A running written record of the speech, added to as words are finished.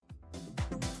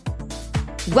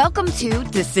Welcome to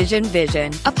Decision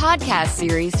Vision, a podcast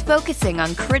series focusing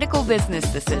on critical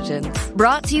business decisions.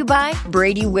 Brought to you by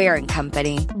Brady Ware &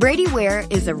 Company. Brady Ware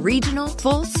is a regional,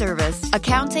 full-service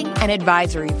accounting and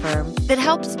advisory firm that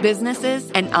helps businesses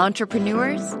and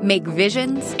entrepreneurs make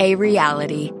visions a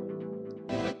reality.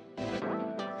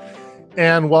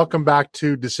 And welcome back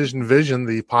to Decision Vision,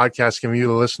 the podcast giving you,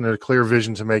 the listener, a clear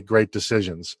vision to make great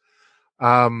decisions.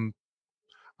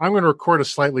 I'm going to record a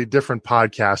slightly different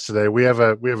podcast today. We have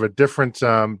a different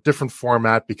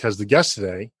format because the guest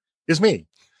today is me.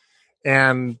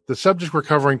 And the subject we're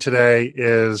covering today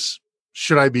is,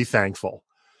 should I be thankful?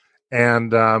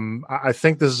 And I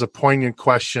think this is a poignant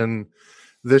question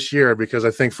this year because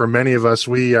I think for many of us,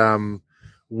 we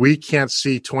can't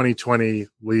see 2020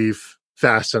 leave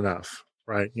fast enough,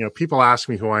 right? You know, people ask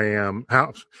me who I am,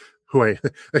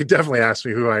 they definitely ask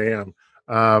me who I am,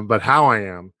 but how I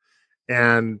am.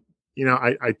 And, you know,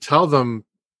 I tell them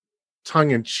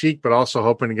tongue in cheek, but also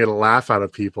hoping to get a laugh out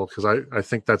of people because I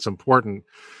think that's important,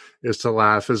 is to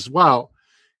laugh as well.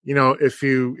 You know, if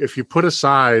you put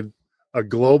aside a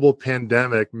global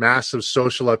pandemic, massive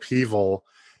social upheaval,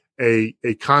 a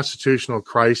constitutional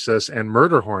crisis, and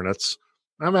murder hornets,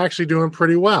 I'm actually doing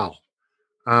pretty well.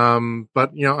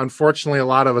 But, you know, unfortunately, a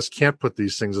lot of us can't put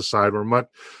these things aside.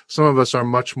 Some of us are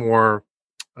much more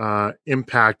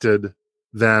impacted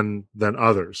than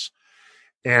others.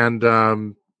 And,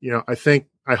 you know,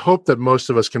 I hope that most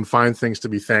of us can find things to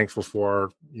be thankful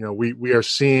for. You know, we're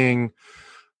seeing,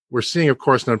 of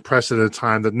course, an unprecedented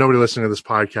time that nobody listening to this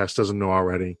podcast doesn't know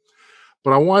already.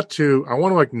 But I want to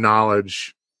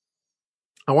acknowledge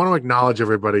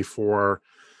everybody for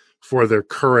their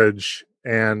courage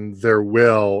and their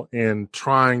will in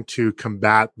trying to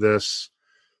combat this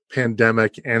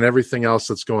pandemic and everything else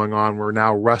that's going on. We're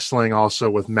now wrestling also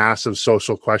with massive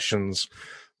social questions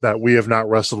that we have not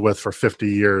wrestled with for 50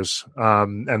 years.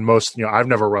 And most, you know, I've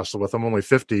never wrestled with. I'm only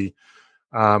 50.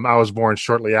 I was born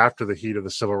shortly after the heat of the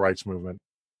civil rights movement.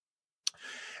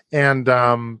 And,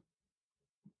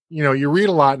 you know, you read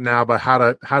a lot now about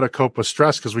how to cope with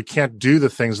stress because we can't do the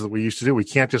things that we used to do. We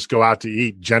can't just go out to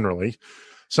eat generally.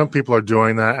 Some people are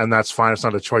doing that, and that's fine. It's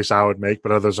not a choice I would make,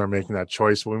 but others are making that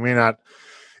choice. We may not,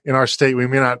 in our state, we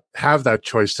may not have that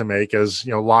choice to make, as,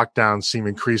 you know, lockdowns seem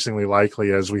increasingly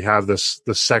likely as we have the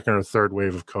second or third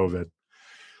wave of COVID.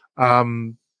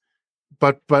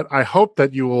 But I hope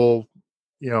that you will,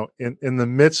 you know, in the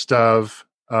midst of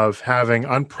having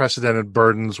unprecedented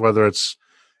burdens, whether it's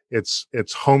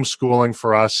homeschooling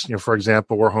for us, you know, for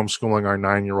example, we're homeschooling our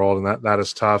 9-year-old, and that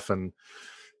is tough. And,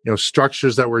 you know,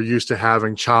 structures that we're used to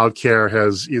having, childcare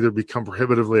has either become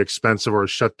prohibitively expensive or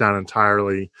shut down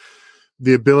entirely.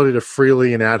 The ability to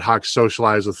freely and ad hoc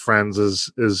socialize with friends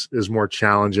is more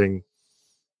challenging,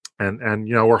 and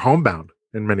you know, we're homebound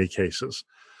in many cases.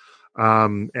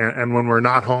 And when we're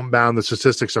not homebound, the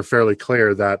statistics are fairly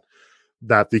clear that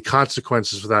the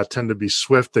consequences for that tend to be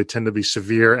swift, they tend to be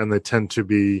severe, and they tend to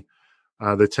be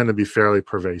fairly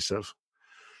pervasive.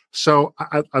 So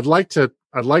I'd like to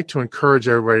encourage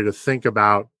everybody to think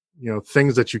about, you know,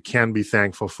 things that you can be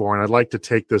thankful for, and I'd like to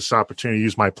take this opportunity to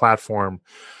use my platform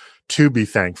to be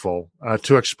thankful,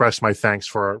 to express my thanks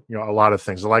for, you know, a lot of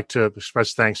things. I like to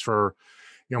express thanks for,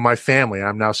 you know, my family.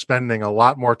 I'm now spending a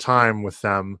lot more time with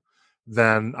them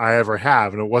than I ever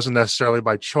have, and it wasn't necessarily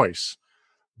by choice,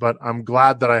 but I'm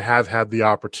glad that I have had the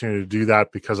opportunity to do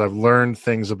that because I've learned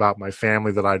things about my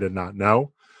family that I did not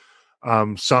know.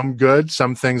 Some good,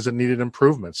 some things that needed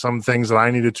improvement, some things that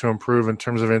I needed to improve in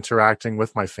terms of interacting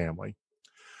with my family.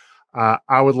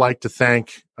 I would like to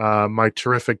thank my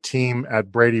terrific team at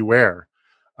Brady Ware.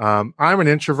 I'm an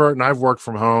introvert, and I've worked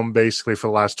from home basically for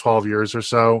the last 12 years or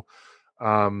so,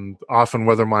 often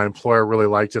whether my employer really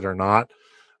liked it or not.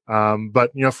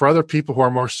 But, you know, for other people who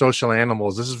are more social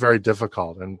animals, this is very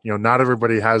difficult. And, you know, not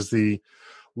everybody has the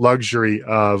luxury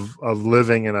of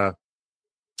living in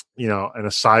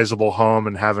a sizable home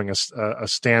and having a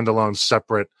standalone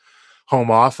separate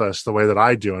home office the way that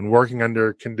I do, and working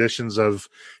under conditions of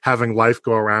having life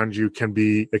go around you can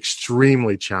be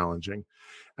extremely challenging.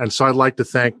 And so I'd like to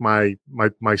thank my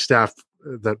staff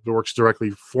that works directly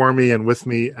for me and with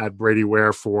me at Brady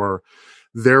Ware for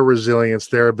their resilience,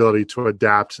 their ability to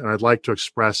adapt. And I'd like to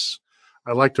express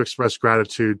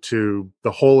gratitude to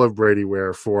the whole of Brady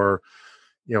Ware for,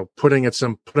 you know, putting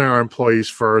our employees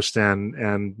first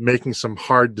and making some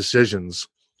hard decisions.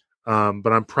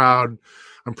 But I'm proud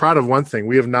of one thing.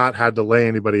 We have not had to lay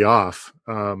anybody off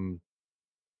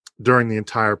during the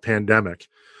entire pandemic.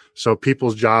 So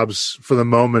people's jobs for the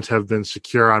moment have been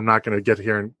secure. I'm not going to get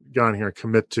on here and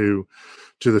commit to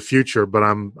the future, but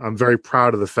I'm very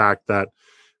proud of the fact that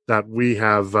that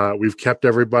we've kept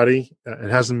everybody. It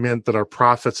hasn't meant that our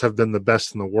profits have been the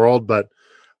best in the world, but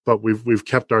we've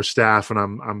kept our staff, and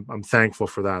I'm thankful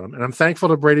for that. And I'm thankful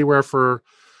to Brady Ware for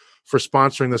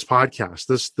sponsoring this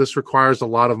podcast. This requires a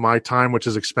lot of my time, which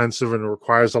is expensive, and it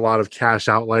requires a lot of cash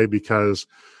outlay because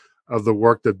of the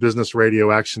work that Business Radio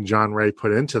X and John Ray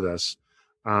put into this.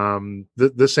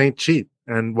 This ain't cheap.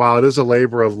 And while it is a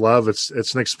labor of love, it's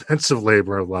an expensive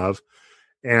labor of love.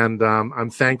 And I'm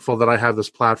thankful that I have this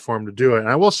platform to do it. And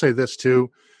I will say this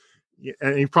too,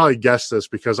 and you probably guessed this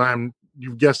because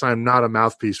you've guessed I'm not a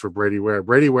mouthpiece for Brady Ware.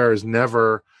 Brady Ware has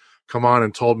never come on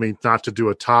and told me not to do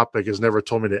a topic, has never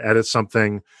told me to edit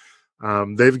something.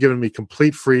 They've given me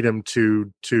complete freedom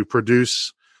to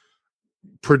produce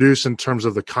in terms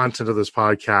of the content of this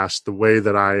podcast the way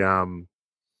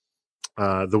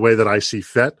that I see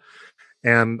fit.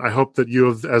 And I hope that you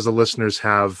as the listeners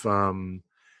have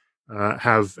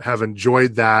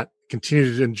enjoyed that,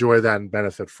 continue to enjoy that, and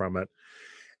benefit from it.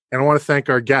 And I want to thank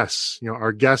our guests.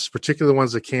 Our guests, particularly the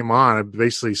ones that came on, I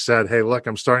basically said, "Hey, look,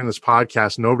 I'm starting this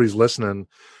podcast. Nobody's listening.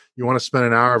 You want to spend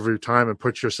an hour of your time and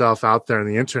put yourself out there on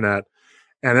the internet?"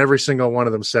 And every single one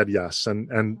of them said yes.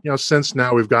 And since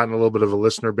now we've gotten a little bit of a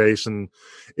listener base, and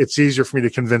it's easier for me to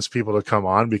convince people to come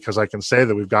on because I can say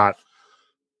that we've got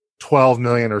 12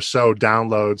 million or so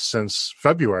downloads since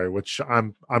February, which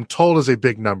I'm told is a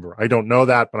big number. I don't know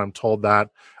that, but I'm told that.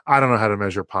 I don't know how to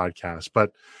measure podcasts,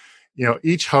 but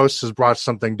each host has brought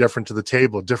something different to the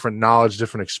table, different knowledge,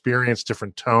 different experience,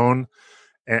 different tone.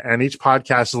 And each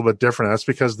podcast is a little bit different. That's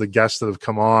because the guests that have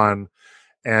come on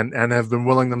and have been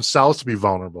willing themselves to be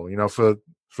vulnerable. For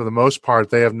the most part,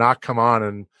 they have not come on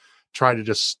and tried to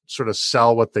just sort of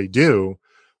sell what they do,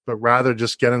 but rather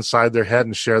just get inside their head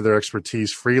and share their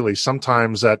expertise freely.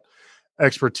 Sometimes that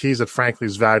expertise that frankly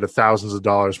is valued at thousands of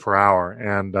dollars per hour.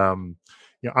 And,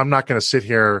 I'm not going to sit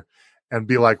here and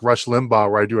be like Rush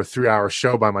Limbaugh, where I do a 3-hour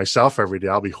show by myself every day.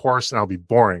 I'll be hoarse and I'll be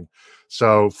boring.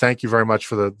 So thank you very much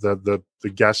for the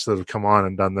guests that have come on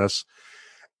and done this.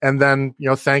 And then,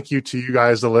 thank you to you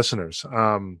guys, the listeners.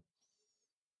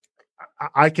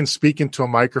 I can speak into a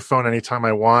microphone anytime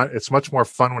I want. It's much more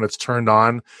fun when it's turned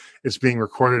on. It's being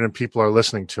recorded and people are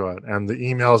listening to it. And the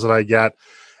emails that I get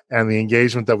and the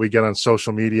engagement that we get on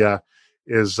social media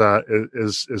is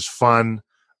fun.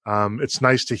 It's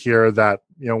nice to hear that,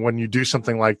 when you do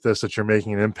something like this, that you're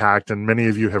making an impact. And many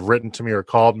of you have written to me or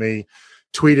called me,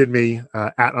 tweeted me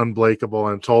at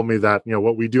Unblakeable, and told me that,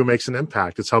 what we do makes an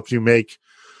impact. It's helped you make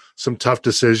some tough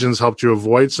decisions, helped you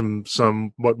avoid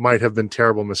some what might have been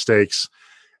terrible mistakes.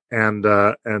 And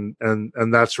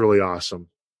that's really awesome.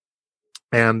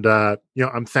 And,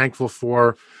 I'm thankful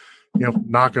for,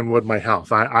 knock on wood, my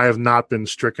health. I have not been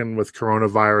stricken with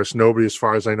coronavirus. Nobody, as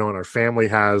far as I know, in our family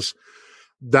has.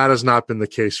 That has not been the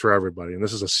case for everybody. And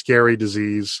this is a scary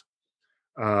disease.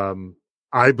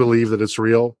 I believe that it's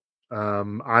real.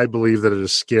 I believe that it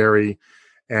is scary,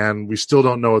 and we still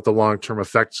don't know what the long-term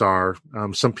effects are.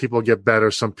 Some people get better,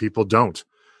 some people don't.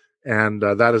 And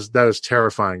that is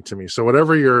terrifying to me. So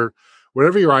whatever your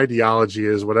ideology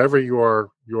is, whatever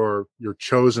your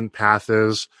chosen path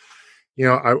is,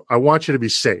 I want you to be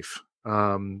safe.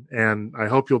 And I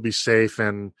hope you'll be safe.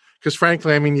 And because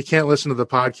frankly, you can't listen to the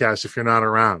podcast if you're not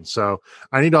around. So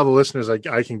I need all the listeners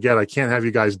I can get. I can't have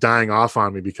you guys dying off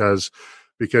on me because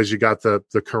you got the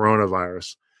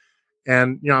coronavirus.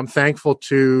 And, I'm thankful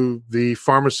to the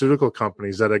pharmaceutical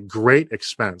companies that at great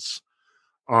expense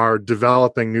are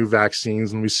developing new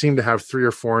vaccines. And we seem to have 3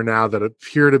 or 4 now that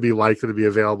appear to be likely to be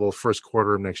available first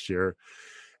quarter of next year.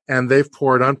 And they've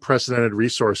poured unprecedented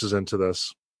resources into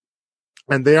this.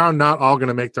 And they are not all going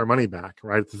to make their money back,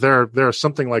 right? There are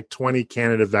something like 20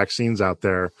 candidate vaccines out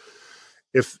there.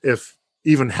 If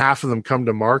even half of them come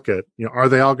to market, are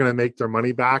they all going to make their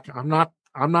money back? I'm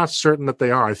not certain that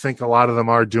they are. I think a lot of them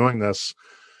are doing this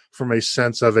from a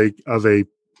sense of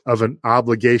an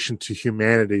obligation to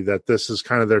humanity, that this is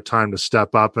kind of their time to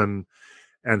step up and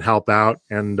help out.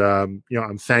 And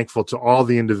I'm thankful to all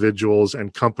the individuals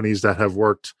and companies that have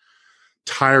worked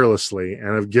tirelessly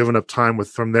and have given up time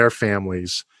from their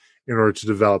families in order to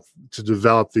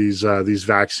develop these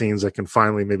vaccines that can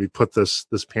finally maybe put this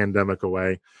pandemic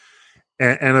away.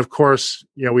 And of course,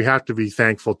 we have to be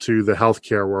thankful to the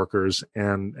healthcare workers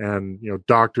and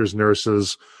doctors,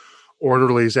 nurses,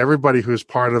 orderlies, everybody who's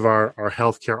part of our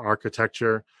healthcare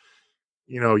architecture.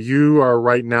 You are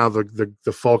right now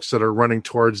the folks that are running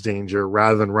towards danger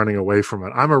rather than running away from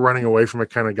it. I'm a running away from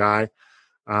it kind of guy,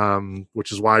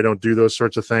 which is why I don't do those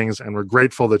sorts of things. And we're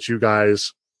grateful that you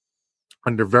guys,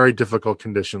 under very difficult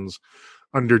conditions,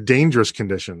 under dangerous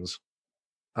conditions,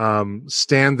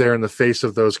 stand there in the face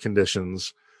of those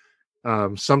conditions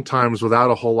sometimes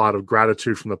without a whole lot of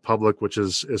gratitude from the public, which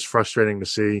is frustrating to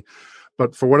see.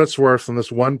 But for what it's worth, on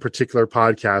this one particular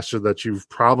podcaster that you've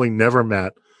probably never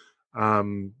met,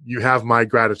 you have my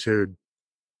gratitude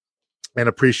and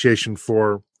appreciation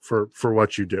for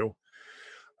what you do.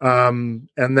 And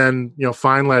then,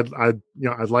 finally, I'd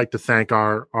like to thank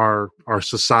our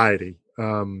society.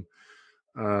 Our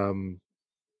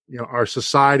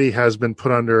society has been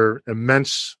put under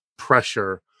immense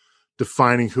pressure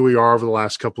defining who we are over the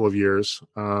last couple of years.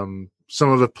 Some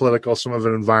of it political, some of it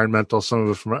environmental, some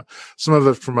of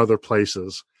it from other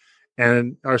places.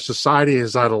 And our society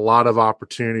has had a lot of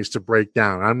opportunities to break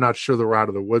down. I'm not sure that we're out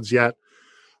of the woods yet,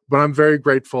 but I'm very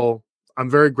grateful. I'm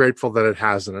very grateful that it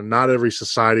hasn't. And not every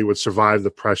society would survive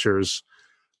the pressures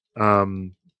that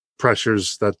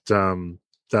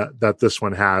this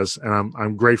one has. And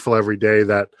I'm grateful every day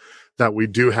that we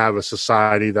do have a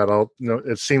society that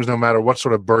it seems no matter what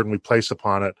sort of burden we place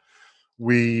upon it,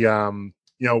 we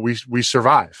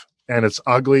survive. And it's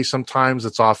ugly sometimes.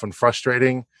 It's often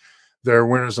frustrating. There are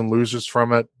winners and losers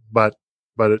from it, but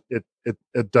it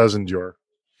does endure.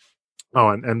 Oh,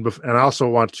 and I also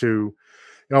want to,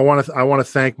 I want to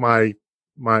thank my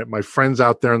friends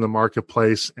out there in the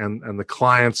marketplace and the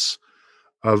clients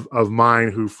of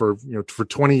mine who for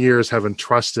 20 years have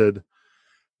entrusted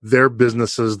their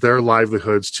businesses, their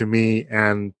livelihoods to me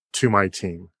and to my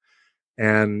team.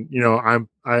 And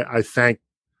I thank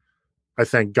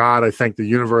God, I thank the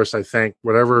universe, I thank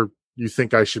whatever you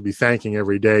think I should be thanking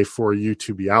every day for you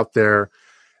to be out there,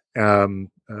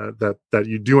 that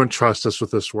you do entrust us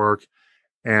with this work.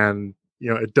 And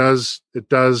it does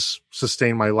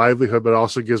sustain my livelihood, but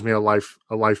also gives me a life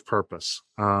purpose.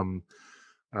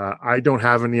 I don't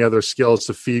have any other skills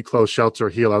to feed, clothe, shelter, or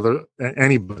heal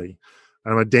anybody.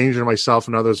 I'm a danger to myself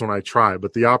and others when I try,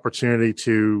 but the opportunity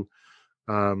to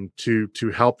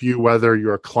help you, whether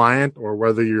you're a client or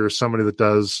whether you're somebody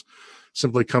that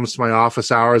simply comes to my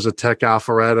office hours at Tech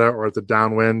Alpharetta or at the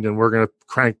Downwind, and we're going to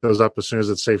crank those up as soon as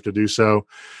it's safe to do so.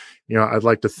 I'd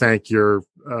like to thank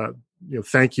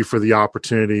thank you for the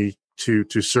opportunity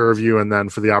to serve you, and then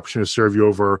for the opportunity to serve you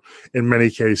over, in many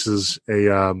cases,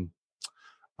 a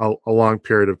long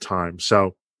period of time.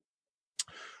 So,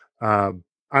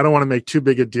 I don't want to make too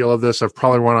big a deal of this. I've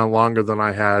probably run on longer than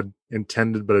I had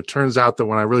intended, but it turns out that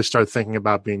when I really start thinking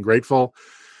about being grateful,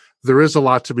 there is a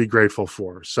lot to be grateful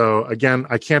for. So again,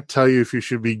 I can't tell you if you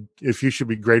should be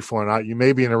grateful or not. You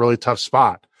may be in a really tough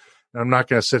spot. And I'm not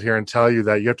going to sit here and tell you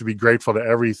that you have to be grateful to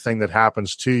everything that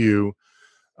happens to you.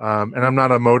 And I'm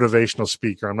not a motivational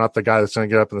speaker. I'm not the guy that's going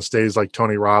to get up on the stage like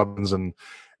Tony Robbins and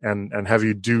have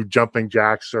you do jumping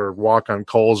jacks or walk on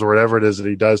coals or whatever it is that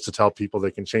he does to tell people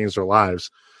they can change their lives.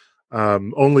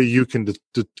 Only you can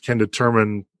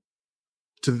determine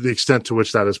to the extent to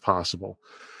which that is possible.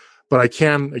 But I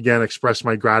can, again, express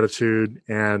my gratitude.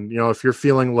 And, if you're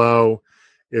feeling low,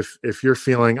 if you're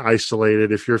feeling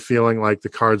isolated, if you're feeling like the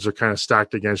cards are kind of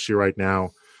stacked against you right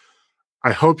now,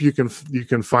 I hope you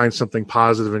can find something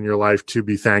positive in your life to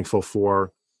be thankful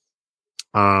for.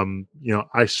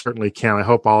 I certainly can. I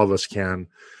hope all of us can.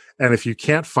 And if you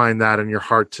can't find that in your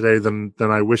heart today, then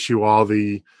I wish you all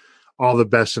the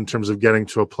best in terms of getting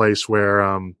to a place where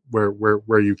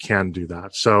you can do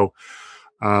that. So,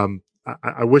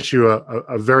 I wish you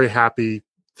a very happy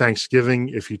Thanksgiving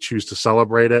if you choose to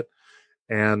celebrate it,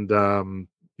 and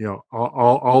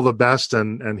all the best.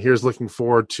 And here's looking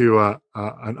forward to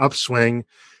an upswing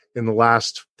in the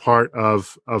last part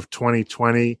of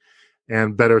 2020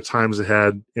 and better times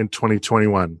ahead in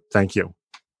 2021. Thank you.